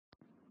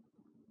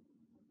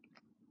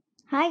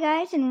Hi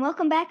guys, and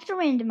welcome back to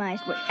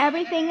Randomized, where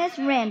everything is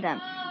random.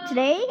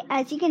 Today,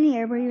 as you can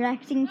hear, we're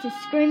reacting to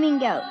Screaming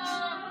Goats.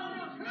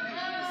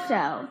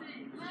 So,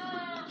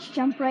 let's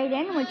jump right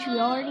in, which we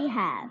already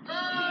have.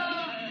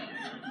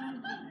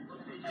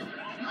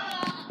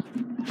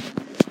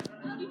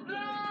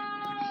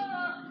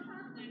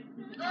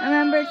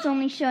 Remember, it's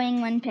only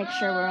showing one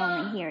picture, we're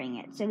only hearing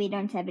it, so we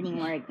don't have any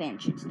more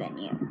advantage than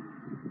you.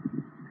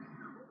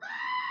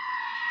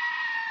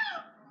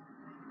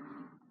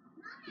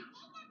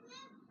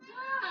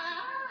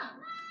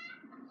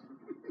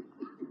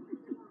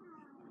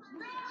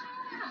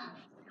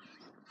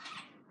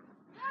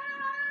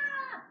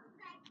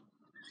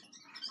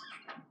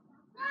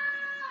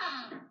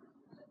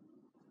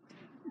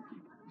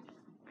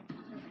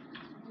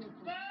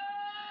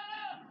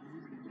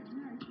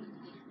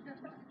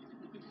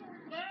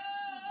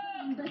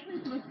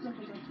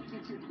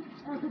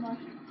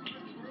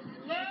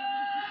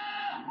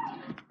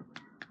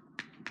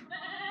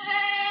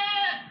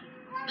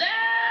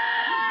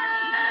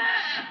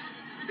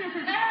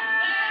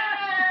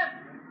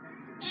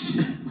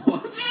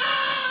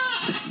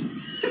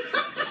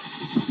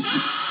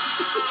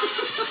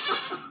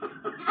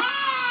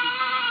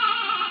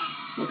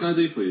 What can I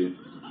do for you?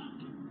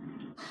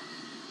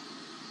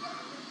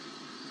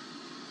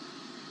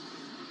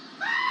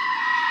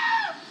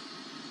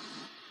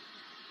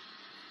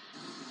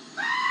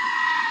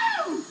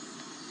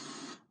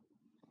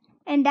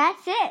 And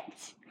that's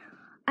it.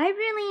 I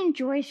really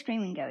enjoy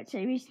Screaming Goats.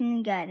 I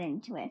recently got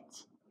into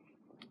it.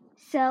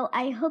 So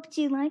I hope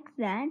you like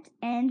that,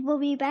 and we'll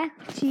be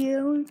back to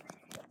you,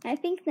 I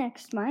think,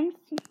 next month.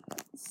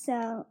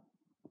 So,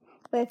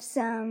 with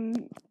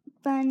some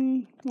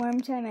fun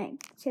warm time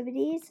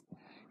activities.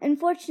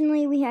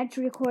 Unfortunately, we had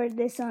to record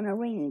this on a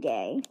rainy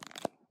day.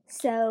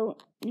 So,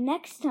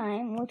 next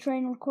time, we'll try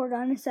and record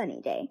on a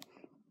sunny day.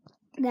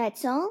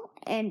 That's all,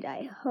 and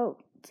I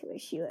hope to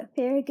wish you a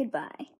very goodbye.